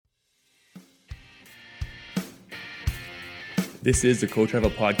This is the Co-Travel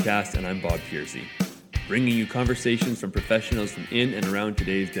Podcast, and I'm Bob Piercy, bringing you conversations from professionals from in and around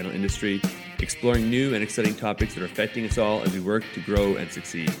today's dental industry, exploring new and exciting topics that are affecting us all as we work to grow and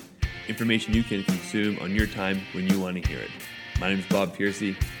succeed. Information you can consume on your time when you want to hear it. My name is Bob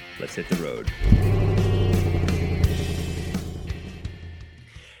Piercy. Let's hit the road.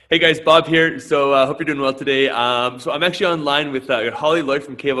 Hey guys, Bob here. So I hope you're doing well today. So I'm actually online with Holly Lloyd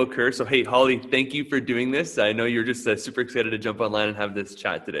from Cavo Kerr. So hey, Holly, thank you for doing this. I know you're just super excited to jump online and have this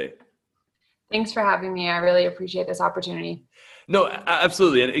chat today. Thanks for having me. I really appreciate this opportunity. No,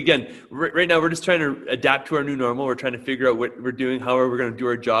 absolutely. And again, right now we're just trying to adapt to our new normal. We're trying to figure out what we're doing, how we're going to do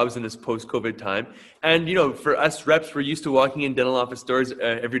our jobs in this post-COVID time. And, you know, for us reps, we're used to walking in dental office doors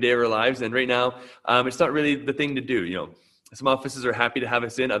every day of our lives. And right now, it's not really the thing to do, you know. Some offices are happy to have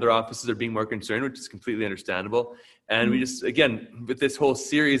us in. Other offices are being more concerned, which is completely understandable. And we just, again, with this whole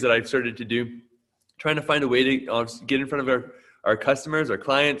series that I've started to do, trying to find a way to get in front of our customers, our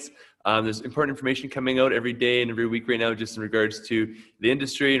clients. There's important information coming out every day and every week right now, just in regards to the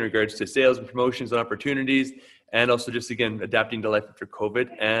industry, in regards to sales and promotions and opportunities, and also just, again, adapting to life after COVID.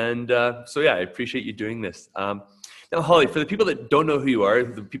 And so, yeah, I appreciate you doing this. Now, Holly, for the people that don't know who you are,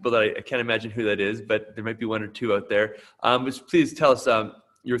 the people that I can't imagine who that is, but there might be one or two out there, just please tell us,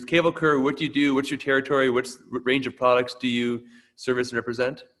 you're with Cavo Kerr, what do you do, what's your territory, what range of products do you service and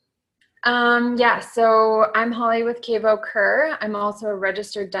represent? So I'm Holly with Cavo Kerr. I'm also a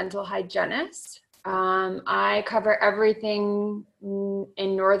registered dental hygienist. I cover everything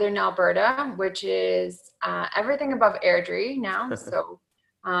in Northern Alberta, which is everything above Airdrie now. So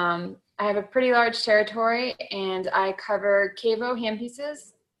I have a pretty large territory, and I cover Cavo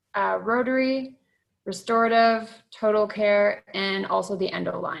handpieces, rotary, restorative, total care, and also the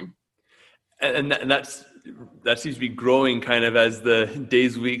endo line. And that seems to be growing kind of as the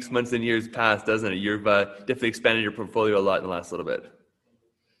days, weeks, months, and years pass, doesn't it? You've definitely expanded your portfolio a lot in the last little bit.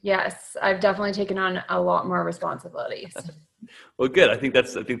 Yes, I've definitely taken on a lot more responsibilities. Well, good. I think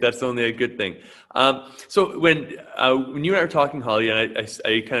that's only a good thing. So when you and I were talking, Holly, and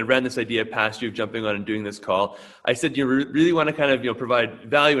I kind of ran this idea past you of jumping on and doing this call, I said, you really want to kind of, provide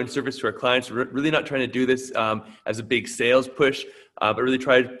value and service to our clients. We're really not trying to do this as a big sales push, but really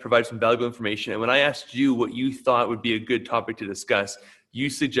try to provide some valuable information. And when I asked you what you thought would be a good topic to discuss, you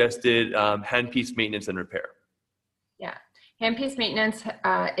suggested handpiece maintenance and repair. Yeah. Handpiece maintenance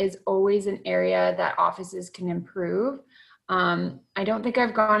is always an area that offices can improve. I don't think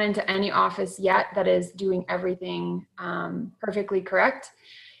I've gone into any office yet that is doing everything perfectly correct.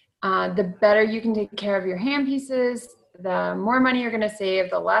 The better you can take care of your handpieces, the more money you're going to save,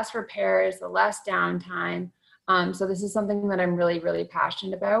 the less repairs, the less downtime. So this is something that I'm really, really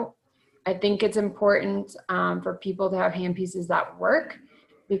passionate about. I think it's important for people to have handpieces that work,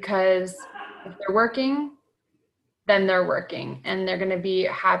 because if they're working, then they're working, and they're going to be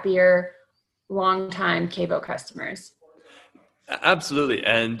happier, long-time Cavo customers. Absolutely.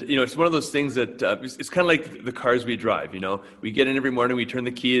 And, it's one of those things that it's kind of like the cars we drive, we get in every morning, we turn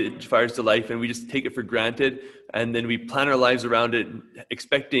the key, it fires to life, and we just take it for granted. And then we plan our lives around it,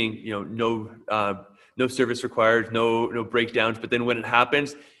 expecting, no service required, no breakdowns. But then when it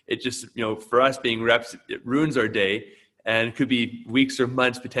happens, it just, for us being reps, it ruins our day. And it could be weeks or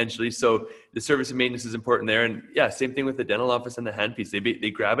months potentially. So the service and maintenance is important there. And yeah, same thing with the dental office and the handpiece. They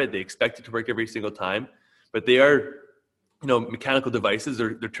grab it, they expect it to work every single time, but they are, mechanical devices.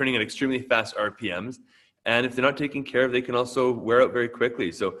 They're turning at extremely fast RPMs. And if they're not taken care of, they can also wear out very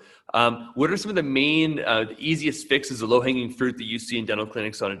quickly. So what are some of the main, the easiest fixes, the low-hanging fruit that you see in dental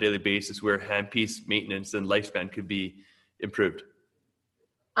clinics on a daily basis where handpiece maintenance and lifespan could be improved?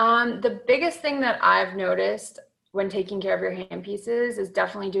 The biggest thing that I've noticed when taking care of your handpieces is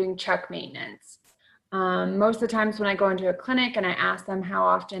definitely doing chuck maintenance. Most of the times when I go into a clinic and I ask them how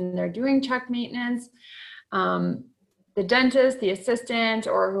often they're doing chuck maintenance, the dentist, the assistant,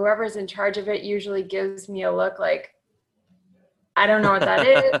 or whoever's in charge of it usually gives me a look like, I don't know what that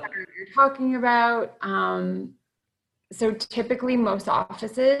is, I don't know what you're talking about. So typically most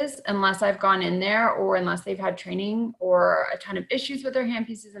offices, unless I've gone in there or unless they've had training or a ton of issues with their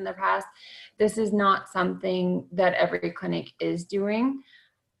handpieces in the past, this is not something that every clinic is doing,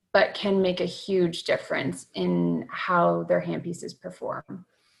 but can make a huge difference in how their handpieces perform.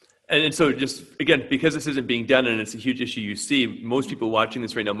 And so just, again, because this isn't being done and it's a huge issue you see, most people watching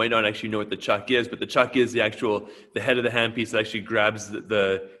this right now might not actually know what the chuck is, but the chuck is the head of the handpiece that actually grabs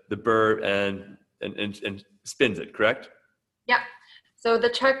the burr and spins it, correct? Yeah. So the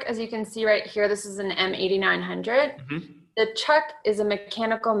chuck, as you can see right here, this is an M8900. Mm-hmm. The chuck is a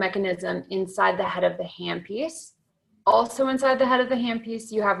mechanical mechanism inside the head of the handpiece. Also inside the head of the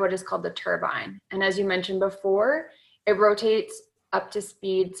handpiece, you have what is called the turbine. And as you mentioned before, it rotates up to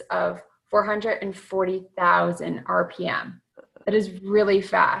speeds of 440,000 RPM. That is really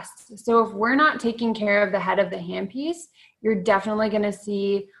fast. So if we're not taking care of the head of the handpiece, you're definitely going to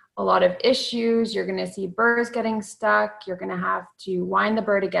see a lot of issues. You're going to see burrs getting stuck. You're going to have to wind the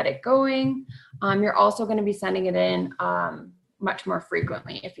burr to get it going. You're also going to be sending it in much more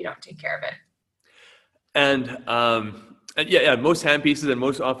frequently if you don't take care of it. And yeah, most handpieces and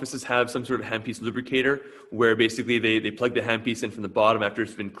most offices have some sort of handpiece lubricator where basically they plug the handpiece in from the bottom after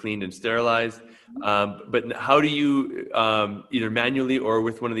it's been cleaned and sterilized. But how do you, either manually or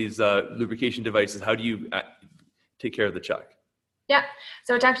with one of these lubrication devices, how do you take care of the chuck? Yeah,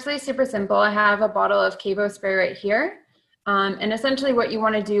 so it's actually super simple. I have a bottle of Kavo spray right here. And essentially what you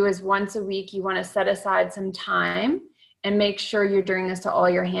want to do is once a week, you want to set aside some time and make sure you're doing this to all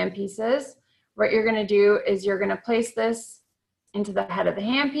your handpieces. What you're going to do is you're going to place this into the head of the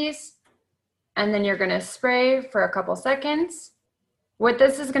handpiece, and then you're going to spray for a couple seconds. What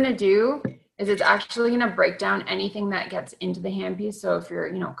this is going to do is it's actually going to break down anything that gets into the handpiece. So if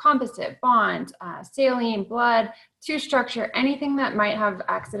you're, composite, bond, saline, blood, tooth structure, anything that might have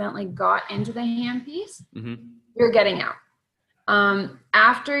accidentally got into the handpiece, you're getting out.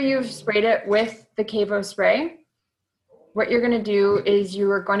 After you've sprayed it with the Kavo spray, what you're going to do is you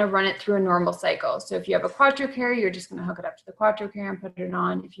are going to run it through a normal cycle. So if you have a QuattroCare, you're just going to hook it up to the QuattroCare and put it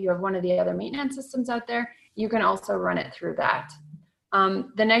on. If you have one of the other maintenance systems out there, you can also run it through that.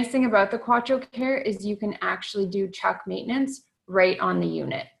 The nice thing about the QuattroCare is you can actually do chuck maintenance right on the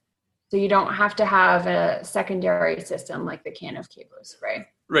unit. So you don't have to have a secondary system like the can of Kavo spray.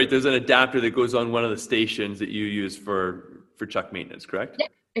 Right, there's an adapter that goes on one of the stations that you use for chuck maintenance, correct? Yeah,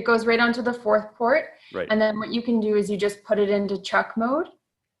 it goes right onto the fourth port. Right. And then what you can do is you just put it into chuck mode,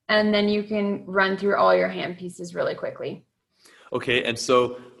 and then you can run through all your hand pieces really quickly. Okay, and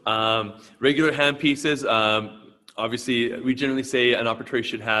so regular hand pieces, obviously we generally say an operatory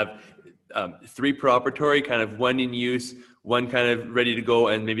should have 3 per operatory, kind of 1 in use, 1 kind of ready to go,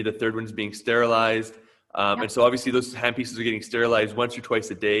 and maybe the third one's being sterilized. And so obviously those hand pieces are getting sterilized once or twice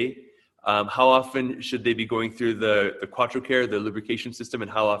a day. How often should they be going through the QuattroCare, the lubrication system, and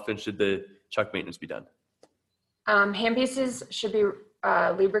how often should the chuck maintenance be done? Hand pieces should be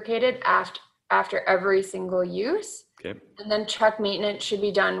lubricated after every single use. Okay. And then chuck maintenance should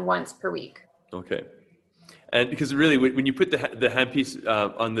be done once per week. Okay. And because really, when you put the handpiece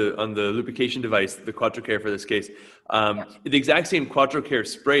on the lubrication device, the QuattroCare for this case, the exact same QuattroCare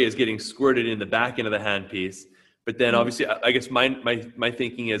spray is getting squirted in the back end of the handpiece. But then obviously, I guess my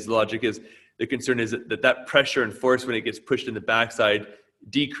thinking is, logic is, the concern is that pressure and force when it gets pushed in the backside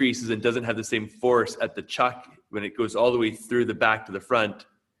decreases and doesn't have the same force at the chuck when it goes all the way through the back to the front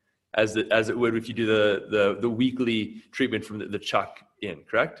as it would if you do the weekly treatment from the chuck in,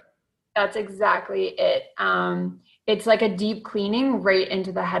 correct? That's exactly it. It's like a deep cleaning right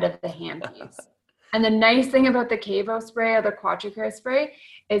into the head of the handpiece. And the nice thing about the Kavo spray or the QuattroCare spray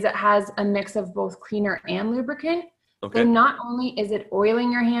is it has a mix of both cleaner and lubricant. Okay. So not only is it oiling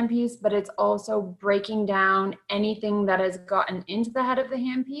your handpiece, but it's also breaking down anything that has gotten into the head of the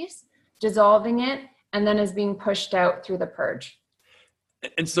handpiece, dissolving it, and then is being pushed out through the purge.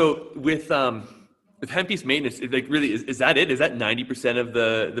 And so with handpiece maintenance, like really, is that it? Is that 90% of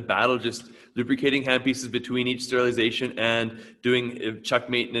the battle, just lubricating handpieces between each sterilization and doing chuck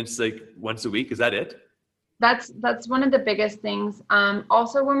maintenance like once a week? Is that it? That's one of the biggest things.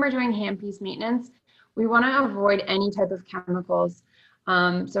 Also, when we're doing handpiece maintenance, we want to avoid any type of chemicals.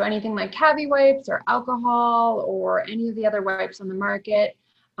 So anything like Cavi wipes or alcohol or any of the other wipes on the market,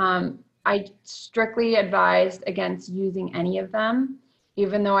 I strictly advise against using any of them.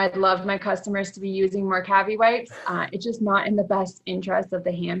 Even though I'd love my customers to be using more Cavi wipes, it's just not in the best interest of the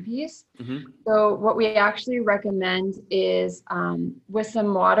handpiece. Mm-hmm. So what we actually recommend is with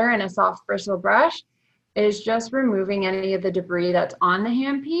some water and a soft bristle brush is just removing any of the debris that's on the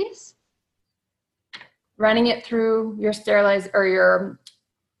handpiece, running it through your your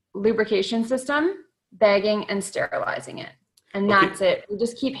lubrication system, bagging and sterilizing it. And that's it. We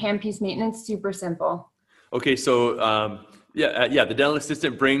just keep handpiece maintenance super simple. Okay, so the dental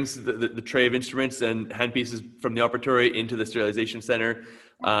assistant brings the tray of instruments and handpieces from the operatory into the sterilization center.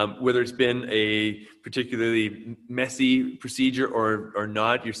 Whether it's been a particularly messy procedure or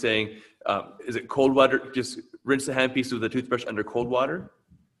not, you're saying, is it cold water? Just rinse the handpiece with a toothbrush under cold water?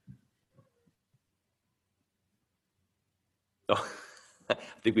 Oh, I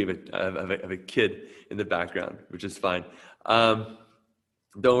think we have a kid in the background, which is fine.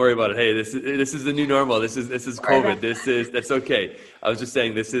 Don't worry about it. Hey, this is the new normal. This is COVID. That's okay. I was just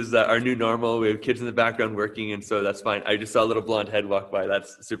saying this is our new normal. We have kids in the background working, and so that's fine. I just saw a little blonde head walk by.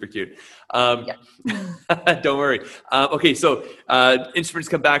 That's super cute. Yeah. Don't worry. Okay, so instruments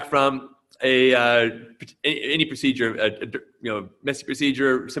come back from any procedure, messy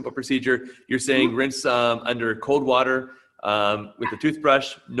procedure, simple procedure. You're saying rinse under cold water with a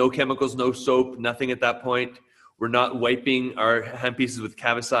toothbrush. No chemicals, no soap, nothing at that point. We're not wiping our handpieces with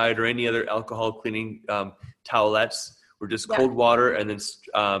Cavicide or any other alcohol cleaning towelettes. We're just cold water and then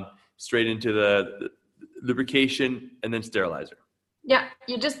straight into the lubrication and then sterilizer. Yeah,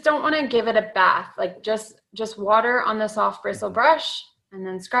 you just don't want to give it a bath. Like just water on the soft bristle brush and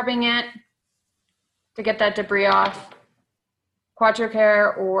then scrubbing it to get that debris off.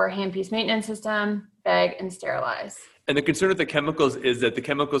 QuattroCare or handpiece maintenance system, bag and sterilize. And the concern with the chemicals is that the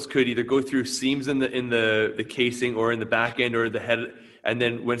chemicals could either go through seams in the casing or in the back end or the head, and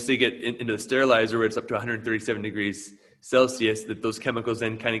then once they get into the sterilizer where it's up to 137 degrees Celsius, that those chemicals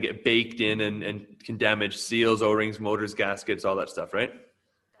then kind of get baked in and can damage seals, O-rings, motors, gaskets, all that stuff, right?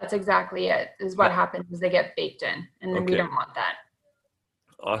 That's exactly it. Is what happens is they get baked in, and then we don't want that.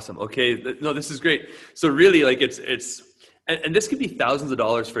 Awesome. Okay. No, this is great. So really, like it's and this could be thousands of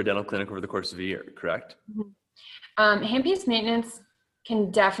dollars for a dental clinic over the course of a year, correct? Mm-hmm. Handpiece maintenance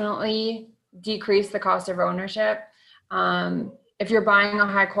can definitely decrease the cost of ownership. If you're buying a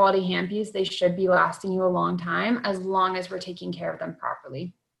high quality handpiece, they should be lasting you a long time as long as we're taking care of them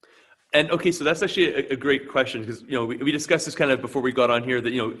properly. And okay, so that's actually a great question because we discussed this kind of before we got on here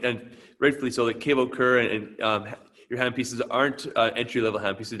that and rightfully so, like Cavo Cur and your handpieces aren't entry level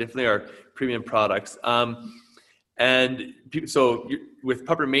handpieces; they definitely are premium products. And so with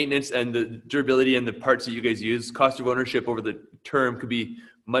proper maintenance and the durability and the parts that you guys use, cost of ownership over the term could be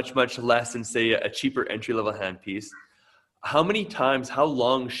much, much less than, say, a cheaper entry-level handpiece. How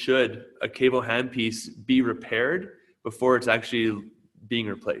long should a Cavo handpiece be repaired before it's actually being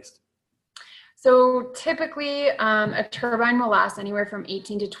replaced? So typically a turbine will last anywhere from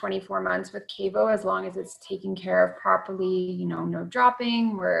 18 to 24 months with Cavo as long as it's taken care of properly, no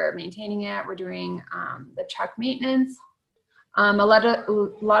dropping, we're maintaining it, we're doing the chuck maintenance. A lot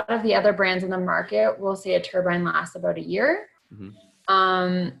of the other brands in the market will say a turbine lasts about a year.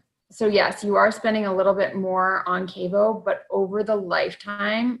 Mm-hmm. So yes, you are spending a little bit more on Cavo, but over the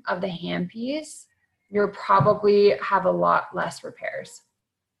lifetime of the handpiece, you'll probably have a lot less repairs.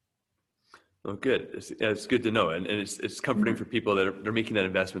 Oh, good. It's good to know, and it's comforting for people that are making that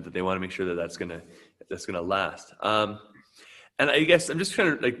investment that they want to make sure that that's gonna last. And I guess I'm just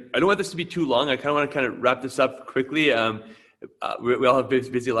trying to I don't want this to be too long. I kind of want to kind of wrap this up quickly. We all have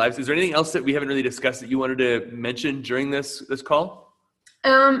busy lives. Is there anything else that we haven't really discussed that you wanted to mention during this call?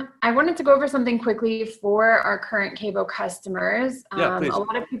 I wanted to go over something quickly for our current Cavo customers. Yeah, please. A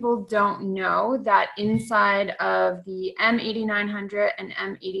lot of people don't know that inside of the M8900 and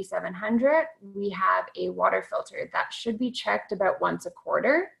M8700, we have a water filter that should be checked about once a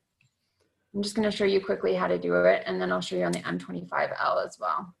quarter. I'm just going to show you quickly how to do it, and then I'll show you on the M25L as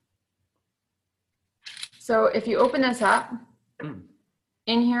well. So if you open this up,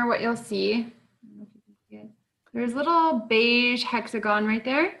 in here what you'll see, there's a little beige hexagon right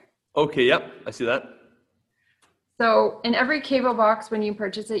there. Okay, yep, I see that. So in every Cavo box, when you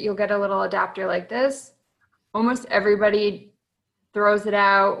purchase it, you'll get a little adapter like this. Almost everybody throws it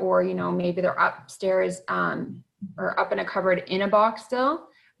out, or maybe they're upstairs or up in a cupboard in a box still.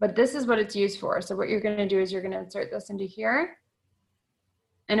 But this is what it's used for. So what you're going to do is you're going to insert this into here.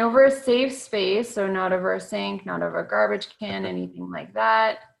 And over a safe space, so not over a sink, not over a garbage can, anything like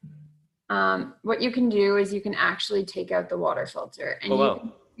that. What you can do is you can actually take out the water filter, and you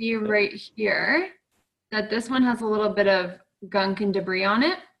can see right here that this one has a little bit of gunk and debris on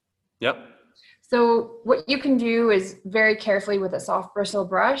it. Yep. So what you can do is very carefully with a soft bristle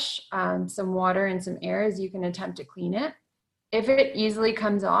brush, some water and some air, is you can attempt to clean it. If it easily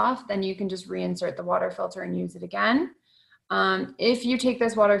comes off, then you can just reinsert the water filter and use it again. If you take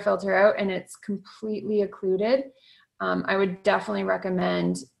this water filter out and it's completely occluded, I would definitely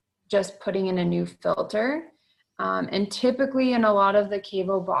recommend just putting in a new filter. And typically in a lot of the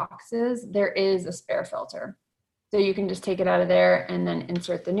Cavo boxes, there is a spare filter. So you can just take it out of there and then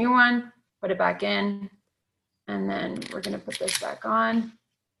insert the new one, put it back in, and then we're gonna put this back on.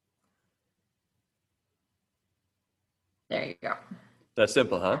 There you go. That's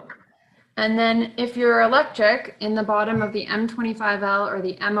simple, huh? And then if you're electric, in the bottom of the M25L or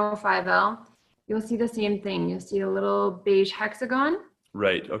the M05L, you'll see the same thing. You'll see a little beige hexagon.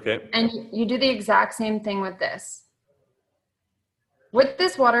 Right, okay. And you do the exact same thing with this. What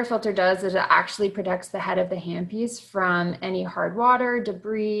this water filter does is it actually protects the head of the handpiece from any hard water,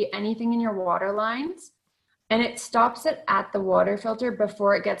 debris, anything in your water lines. And it stops it at the water filter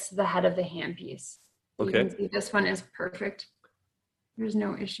before it gets to the head of the handpiece. You Okay. can see this one is perfect. There's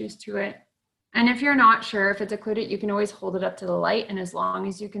no issues to it. And if you're not sure if it's occluded, you can always hold it up to the light. And as long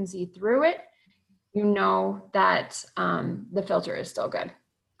as you can see through it, you know that the filter is still good.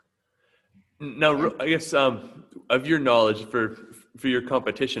 Now, I guess of your knowledge for your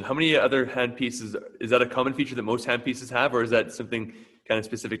competition, how many other handpieces, is that a common feature that most handpieces have, or is that something kind of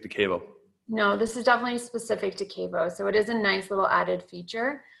specific to Cavo? No, this is definitely specific to Cavo. So it is a nice little added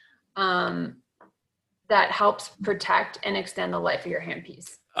feature that helps protect and extend the life of your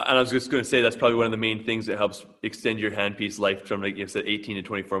handpiece. And I was just going to say that's probably one of the main things that helps extend your handpiece life from, like you said, 18 to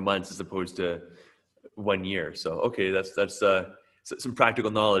 24 months as opposed to 1 year. So okay, that's some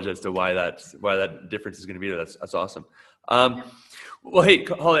practical knowledge as to why that difference is going to be there. That's awesome. Well, hey,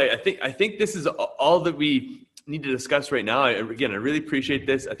 Holly, I think this is all that we need to discuss right now. I really appreciate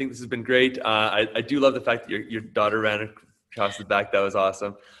this. I think this has been great. I do love the fact that your daughter ran across the back. That was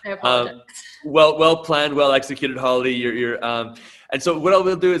awesome. I apologize. Well planned, well executed, Holly. And so what I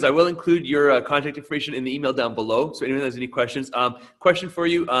will do is I will include your contact information in the email down below. So anyone has any questions, question for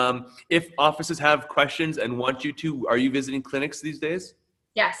you: if offices have questions and want you to, are you visiting clinics these days?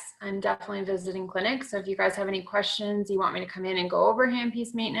 Yes, I'm definitely visiting clinics. So if you guys have any questions, you want me to come in and go over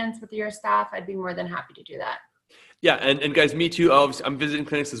handpiece maintenance with your staff, I'd be more than happy to do that. Yeah, and guys, me too. Obviously, I'm visiting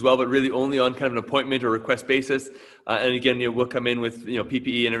clinics as well, but really only on kind of an appointment or request basis. And again, we'll come in with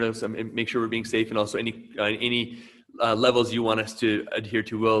PPE and everything, so make sure we're being safe, and also any levels you want us to adhere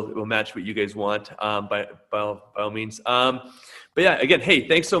to, we'll match what you guys want by all means. But yeah, again, hey,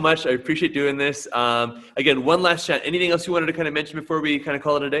 thanks so much. I appreciate doing this. Again, one last chat. Anything else you wanted to kind of mention before we kind of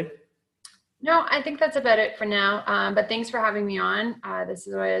call it a day? No, I think that's about it for now. But thanks for having me on. This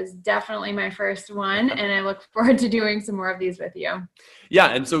was definitely my first one, and I look forward to doing some more of these with you. Yeah,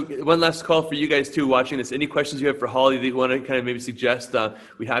 and so one last call for you guys too watching this. Any questions you have for Holly that you want to kind of maybe suggest?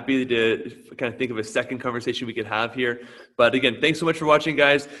 We're happy to kind of think of a second conversation we could have here. But again, thanks so much for watching,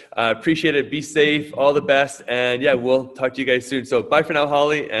 guys. Appreciate it. Be safe. All the best. And yeah, we'll talk to you guys soon. So bye for now,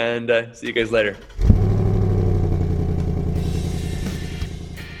 Holly, and see you guys later.